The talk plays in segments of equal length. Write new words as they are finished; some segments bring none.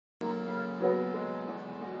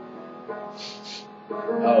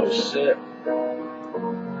Oh shit.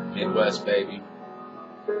 Midwest, baby.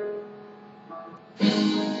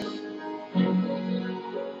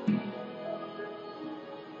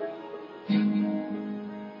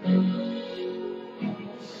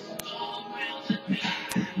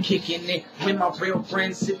 Kicking it with my real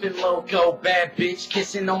friends, sipping loco. Bad bitch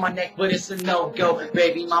kissing on my neck, but it's a no-go.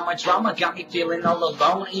 Baby mama drama got me feeling all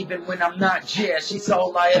alone, even when I'm not. Yeah, she's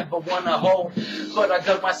all I ever wanna hold, but I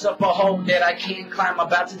dug myself a hole that I can't climb.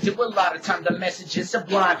 About to do a lot of time, the message is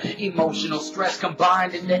sublime. Emotional stress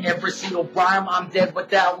combined into every single rhyme. I'm dead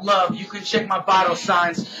without love, you can check my vital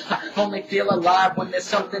signs. I only feel alive when there's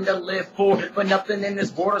something to live for, but nothing in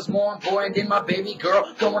this world is more important than my baby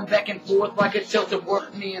girl. Going back and forth like a tilt-a-whirl.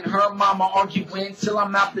 Me and her mama arguing till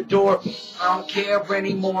I'm out the door. I don't care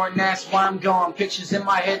anymore, and that's why I'm gone. Pictures in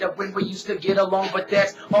my head of when we used to get along, but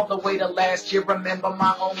that's all the way to last year. Remember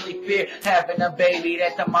my only fear, having a baby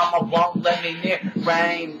that the mama won't let me near.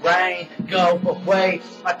 Rain, rain, go away.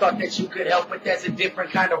 I thought that you could help, but that's a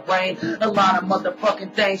different kind of rain. A lot of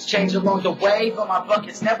motherfucking things change along the way, but my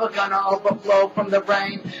bucket's never gonna overflow from the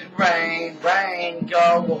rain. Rain, rain,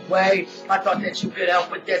 go away. I thought that you could help,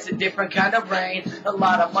 but that's a different kind of rain. A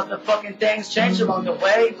lot of motherfucking things change along the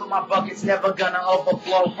way, but my bucket's never gonna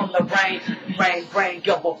overflow from the rain. Rain, rain,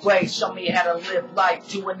 go away. Show me how to live life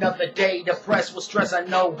to another day. Depressed with stress, I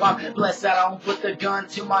know I'm blessed. I don't put the gun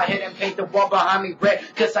to my head and paint the wall behind me red,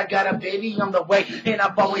 cause I got a baby on the way. And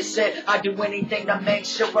I've always said I'd do anything to make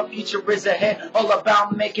sure a future is ahead. All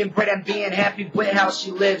about making bread and being happy with how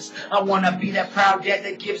she lives. I wanna be that proud dad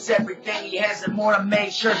that gives everything he has and more to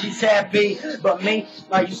make sure he's happy. But me,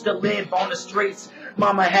 I used to live on the streets.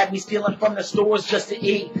 Mama had me stealing from the stores just to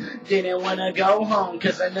eat. Didn't wanna go home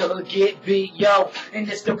cause I knew I'd get beat, yo. And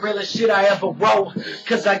it's the realest shit I ever wrote,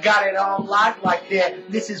 cause I got it on lock like that.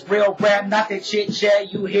 This is real rap, not the chit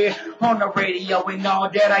chat you hear on the radio and all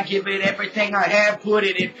that. I give it everything I have, put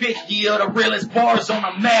it in 50 of the realest bars on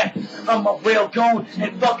the map. I'm a real goon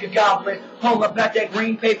and fuck a goblin. All about that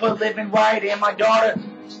green paper, living right, and my daughter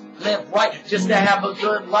live right just to have a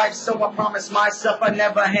good life. So I promise myself I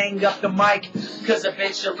never hang up the mic, cause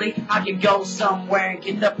eventually I can go somewhere and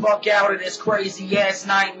get the fuck out of this crazy ass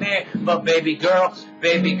nightmare. But baby girl,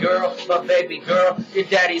 but baby girl, your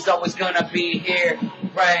daddy's always gonna be here.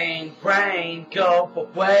 Rain, rain, go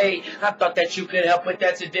away. I thought that you could help, but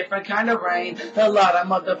that's a different kind of rain. A lot of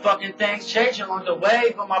motherfucking things change along the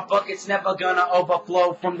way, but my bucket's never gonna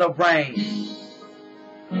overflow from the rain.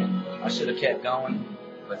 I should have kept going,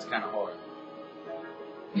 but it's kind of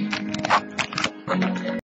hard.